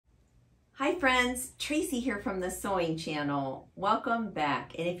Hi friends, Tracy here from the Sewing Channel. Welcome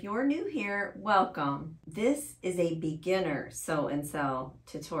back, and if you're new here, welcome. This is a beginner sew and sell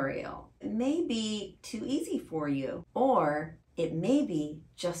tutorial. It may be too easy for you, or it may be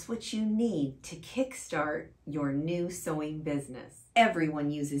just what you need to kickstart your new sewing business. Everyone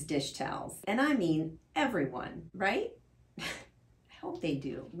uses dish towels, and I mean everyone, right? I hope they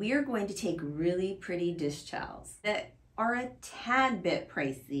do. We are going to take really pretty dish towels that are a tad bit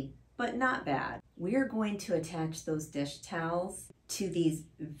pricey, but not bad. We are going to attach those dish towels to these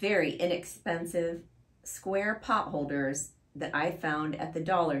very inexpensive square pot holders that I found at the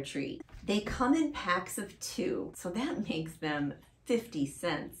Dollar Tree. They come in packs of 2, so that makes them 50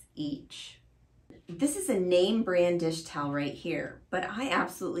 cents each. This is a name brand dish towel right here, but I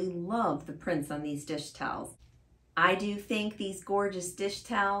absolutely love the prints on these dish towels. I do think these gorgeous dish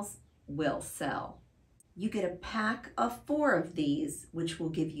towels will sell. You get a pack of 4 of these, which will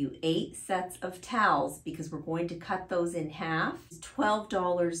give you 8 sets of towels because we're going to cut those in half. It's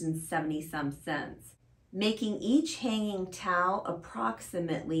 $12.70, making each hanging towel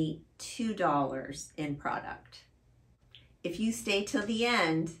approximately $2 in product. If you stay till the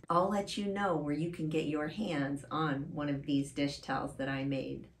end, I'll let you know where you can get your hands on one of these dish towels that I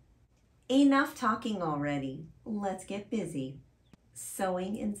made. Enough talking already. Let's get busy.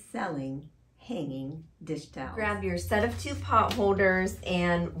 Sewing and selling hanging dish towels. Grab your set of 2 pot holders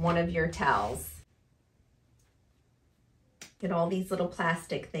and one of your towels. Get all these little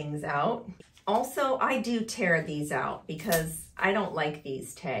plastic things out. Also, I do tear these out because I don't like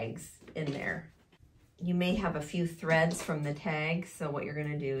these tags in there. You may have a few threads from the tag, so what you're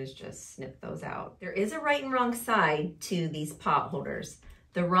gonna do is just snip those out. There is a right and wrong side to these pot holders.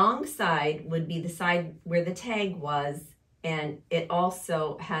 The wrong side would be the side where the tag was, and it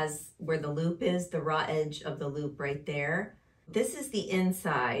also has where the loop is, the raw edge of the loop right there. This is the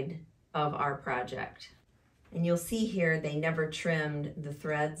inside of our project. And you'll see here they never trimmed the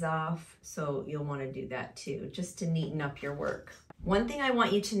threads off, so you'll want to do that too, just to neaten up your work. One thing I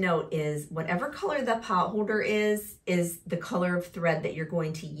want you to note is whatever color the pot holder is the color of thread that you're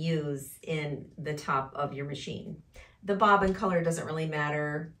going to use in the top of your machine. The bobbin color doesn't really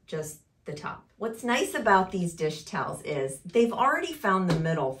matter, just the top. What's nice about these dish towels is they've already found the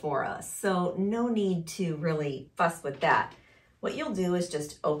middle for us, so no need to really fuss with that. What you'll do is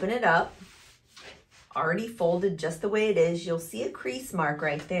just open it up, already folded just the way it is. You'll see a crease mark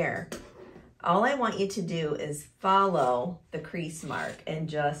right there. All I want you to do is follow the crease mark and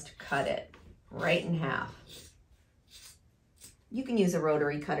just cut it right in half. You can use a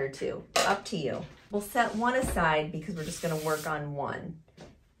rotary cutter too, up to you. We'll set one aside because we're just going to work on one.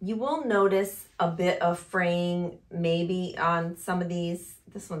 You will notice a bit of fraying maybe on some of these.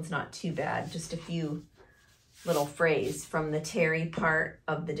 This one's not too bad, just a few little frays from the terry part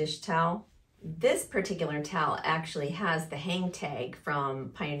of the dish towel. This particular towel actually has the hang tag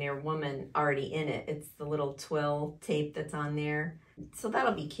from Pioneer Woman already in it. It's the little twill tape that's on there. So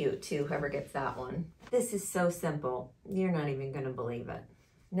that'll be cute too, whoever gets that one. This is so simple, you're not even gonna believe it.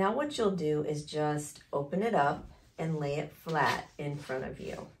 Now what you'll do is just open it up and lay it flat in front of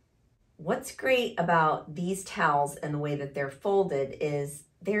you. What's great about these towels and the way that they're folded is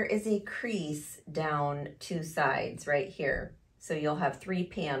there is a crease down 2 sides right here. So you'll have 3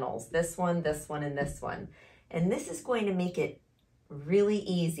 panels, this one, and this one. And this is going to make it really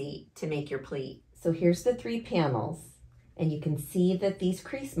easy to make your pleat. So here's the 3 panels, and you can see that these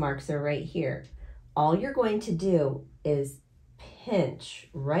crease marks are right here. All you're going to do is pinch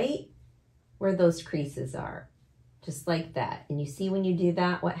right where those creases are, just like that. And you see when you do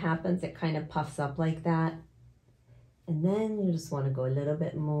that, what happens? It kind of puffs up like that. And then you just want to go a little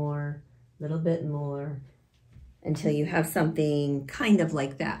bit more, until you have something kind of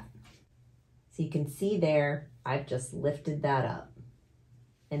like that. So you can see there, I've just lifted that up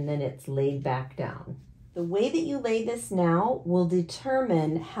and then it's laid back down. The way that you lay this now will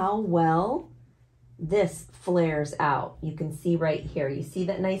determine how well this flares out. You can see right here, you see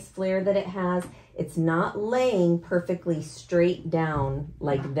that nice flare that it has? It's not laying perfectly straight down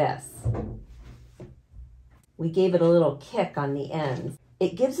like this. We gave it a little kick on the ends.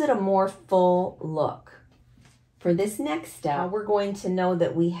 It gives it a more full look. For this next step, we're going to know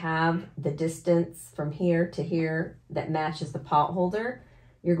that we have the distance from here to here that matches the pot holder.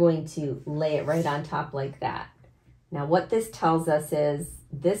 You're going to lay it right on top like that. Now what this tells us is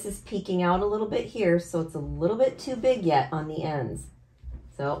this is peeking out a little bit here, so it's a little bit too big yet on the ends.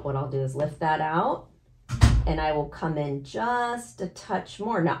 So what I'll do is lift that out and I will come in just a touch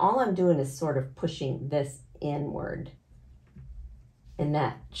more. Now all I'm doing is sort of pushing this inward, and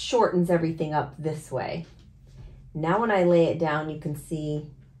that shortens everything up this way. Now when I lay it down, you can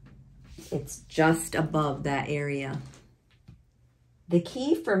see It's just above that area. The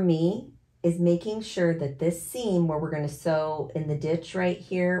key for me is making sure that this seam where we're going to sew in the ditch right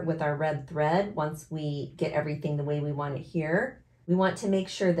here with our red thread, once we get everything the way we want it here, we want to make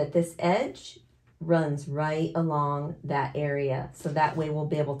sure that this edge runs right along that area. So that way we'll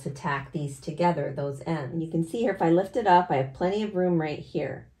be able to tack these together, those ends. And you can see here, if I lift it up, I have plenty of room right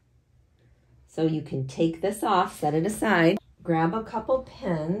here. So you can take this off, set it aside, grab a couple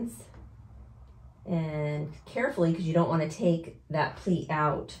pins, and carefully, because you don't want to take that pleat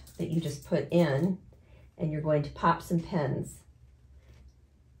out that you just put in, and you're going to pop some pins.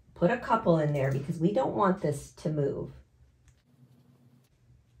 Put a couple in there because we don't want this to move.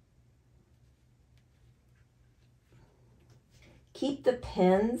 Keep the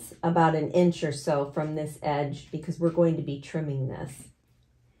pins about 1 inch or so from this edge because we're going to be trimming this.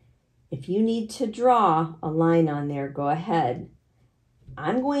 If you need to draw a line on there, go ahead.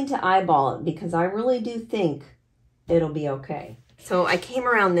 I'm going to eyeball it because I really do think it'll be okay. So I came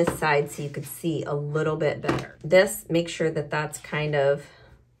around this side so you could see a little bit better. This, make sure that that's kind of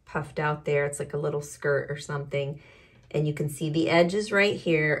puffed out there. It's like a little skirt or something. And you can see the edges right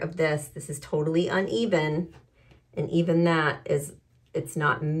here of this. This is totally uneven. And even that is, it's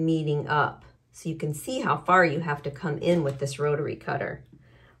not meeting up. So you can see how far you have to come in with this rotary cutter.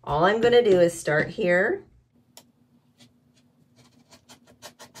 All I'm going to do is start here.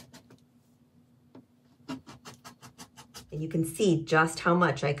 And you can see just how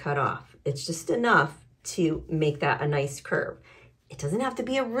much I cut off. It's just enough to make that a nice curve. It doesn't have to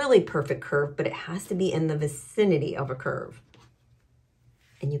be a really perfect curve, but it has to be in the vicinity of a curve.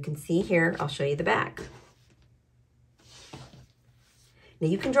 And you can see here, I'll show you the back. Now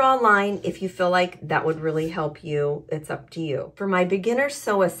you can draw a line if you feel like that would really help you. It's up to you. For my beginner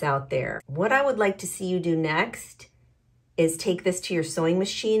sewists out there, what I would like to see you do next is take this to your sewing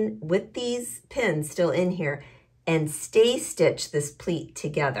machine with these pins still in here and stay stitch this pleat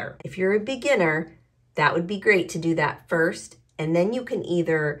together. If you're a beginner, that would be great to do that first. And then you can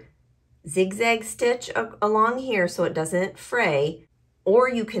either zigzag stitch along here so it doesn't fray, or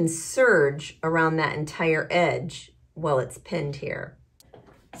you can serge around that entire edge while it's pinned here.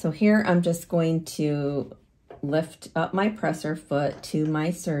 So here I'm just going to lift up my presser foot to my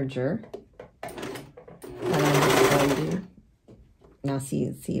serger. And I'm just going to, now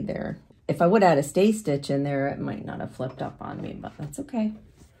see there. If I would add a stay stitch in there, it might not have flipped up on me, but that's okay.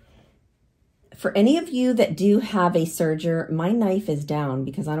 For any of you that do have a serger, my knife is down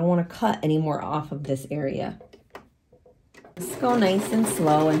because I don't want to cut any more off of this area. Just go nice and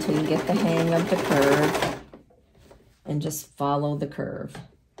slow until you get the hang of the curve and just follow the curve.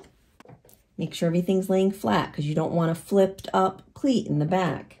 Make sure everything's laying flat because you don't want a flipped up pleat in the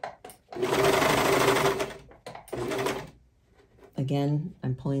back. Again,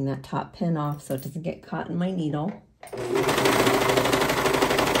 I'm pulling that top pin off so it doesn't get caught in my needle.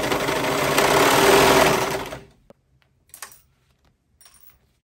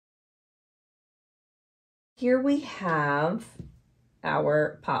 Here we have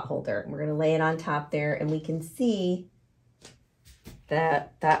our pot holder. We're going to lay it on top there and we can see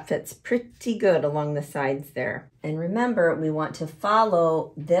that fits pretty good along the sides there. And remember, we want to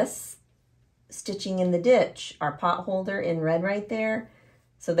follow this stitching in the ditch, our pot holder in red right there,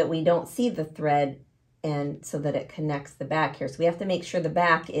 so that we don't see the thread and so that it connects the back here. So we have to make sure the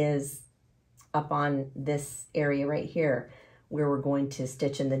back is up on this area right here where we're going to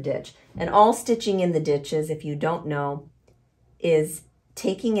stitch in the ditch. And all stitching in the ditches, if you don't know, is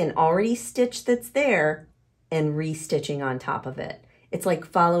taking an already stitch that's there and restitching on top of it. It's like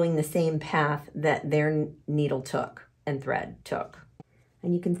following the same path that their needle took and thread took.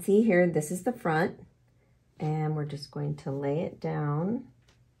 And you can see here, this is the front, and we're just going to lay it down.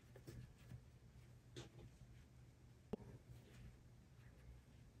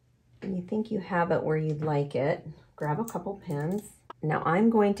 And you think you have it where you'd like it, grab a couple pins. Now I'm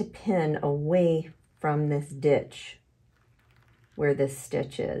going to pin away from this ditch where this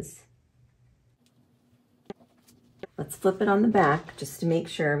stitch is. Let's flip it on the back just to make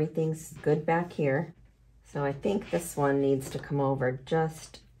sure everything's good back here. So I think this one needs to come over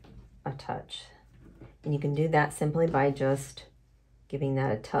just a touch. And you can do that simply by just giving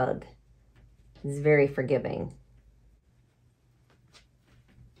that a tug. It's very forgiving.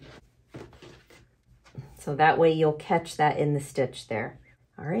 So that way you'll catch that in the stitch there.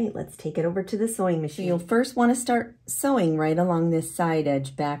 All right, let's take it over to the sewing machine. You'll first want to start sewing right along this side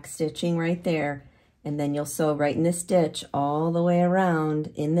edge, back stitching right there. And then you'll sew right in this ditch all the way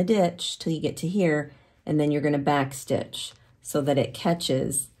around in the ditch till you get to here. And then you're going to back stitch so that it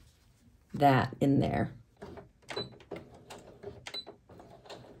catches that in there.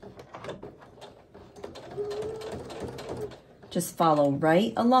 Just follow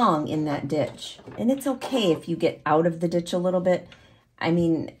right along in that ditch. And it's okay if you get out of the ditch a little bit. I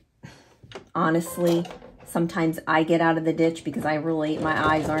mean, honestly, sometimes I get out of the ditch because my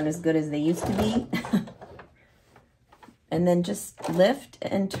eyes aren't as good as they used to be. And then just lift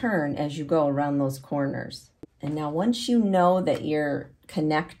and turn as you go around those corners. And now once you know that you're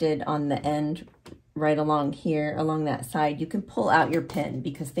connected on the end right along here, along that side, you can pull out your pin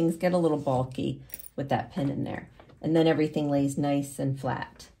because things get a little bulky with that pin in there. And then everything lays nice and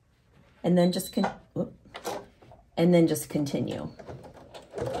flat. And then just continue.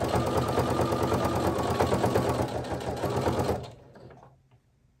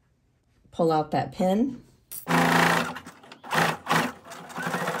 Pull out that pin.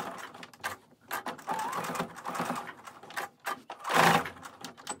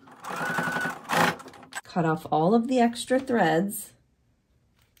 Cut off all of the extra threads.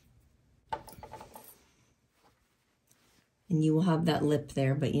 And you will have that lip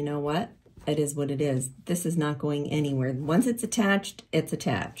there, but you know what? It is what it is. This is not going anywhere. Once it's attached, it's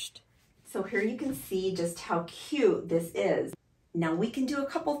attached. So here you can see just how cute this is. Now we can do a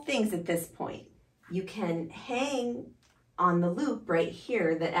couple things at this point. You can hang on the loop right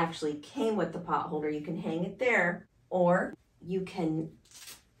here that actually came with the pot holder. You can hang it there, or you can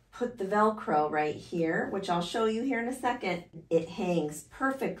put the Velcro right here, which I'll show you here in a second. It hangs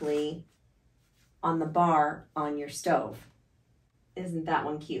perfectly on the bar on your stove. Isn't that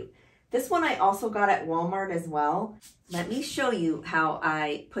one cute? This one I also got at Walmart as well. Let me show you how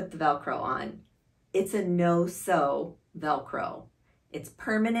I put the Velcro on. It's a no-sew Velcro. It's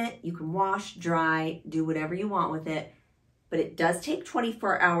permanent. You can wash, dry, do whatever you want with it, but it does take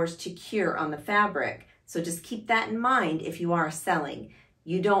 24 hours to cure on the fabric. So just keep that in mind if you are selling.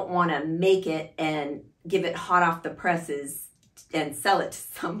 You don't want to make it and give it hot off the presses and sell it to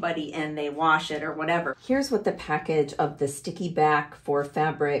somebody and they wash it or whatever. Here's what the package of the sticky back for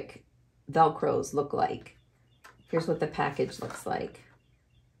fabric Velcros look like. Here's what the package looks like.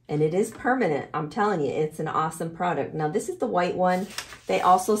 And it is permanent. I'm telling you, it's an awesome product. Now this is the white one. They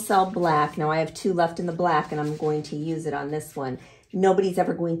also sell black. Now I have 2 left in the black and I'm going to use it on this one. Nobody's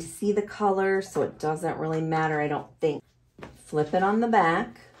ever going to see the color, so it doesn't really matter, I don't think. Flip it on the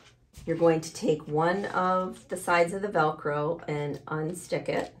back. You're going to take one of the sides of the Velcro and unstick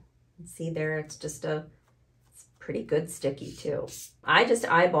it. See there, it's pretty good sticky too. I just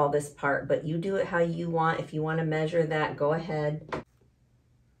eyeball this part, but you do it how you want. If you want to measure that, go ahead.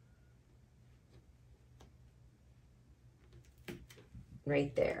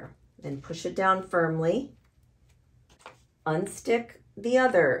 Right there. And push it down firmly. Unstick the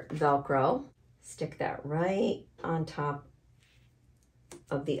other Velcro. Stick that right on top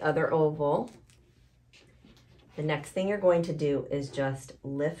of the other oval. The next thing you're going to do is just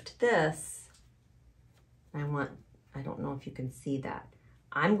lift this. I don't know if you can see that.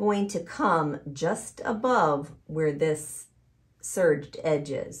 I'm going to come just above where this serged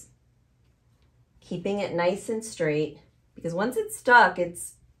edge is. Keeping it nice and straight, because once it's stuck,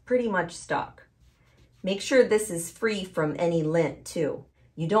 it's pretty much stuck. Make sure this is free from any lint too.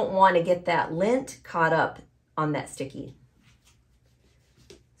 You don't want to get that lint caught up on that sticky.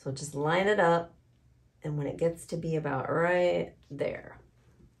 So just line it up, and when it gets to be about right there,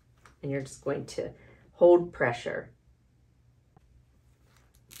 and you're just going to hold pressure.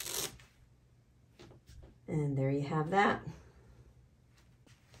 And there you have that.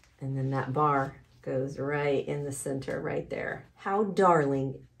 And then that bar goes right in the center right there. How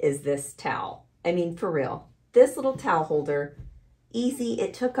darling is this towel? I mean, for real. This little towel holder, easy.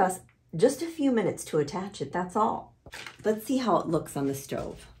 It took us just a few minutes to attach it, that's all. Let's see how it looks on the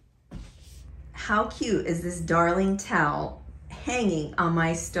stove. How cute is this darling towel hanging on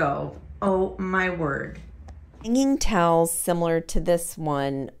my stove? Oh my word. Hanging towels similar to this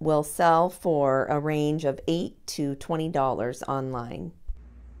one will sell for a range of $8 to $20 online.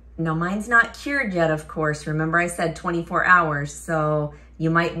 Now mine's not cured yet, of course. Remember I said 24 hours, so you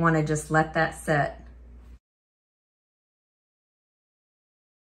might want to just let that set.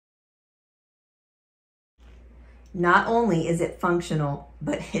 Not only is it functional,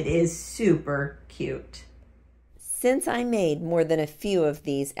 but it is super cute. Since I made more than a few of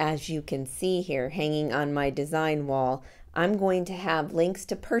these, as you can see here, hanging on my design wall, I'm going to have links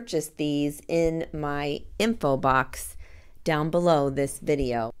to purchase these in my info box down below this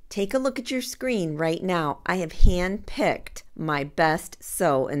video. Take a look at your screen right now. I have hand-picked my best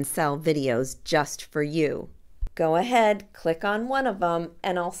sew and sell videos just for you. Go ahead, click on one of them,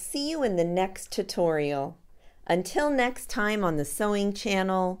 and I'll see you in the next tutorial. Until next time on the Sewing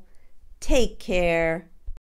Channel, take care.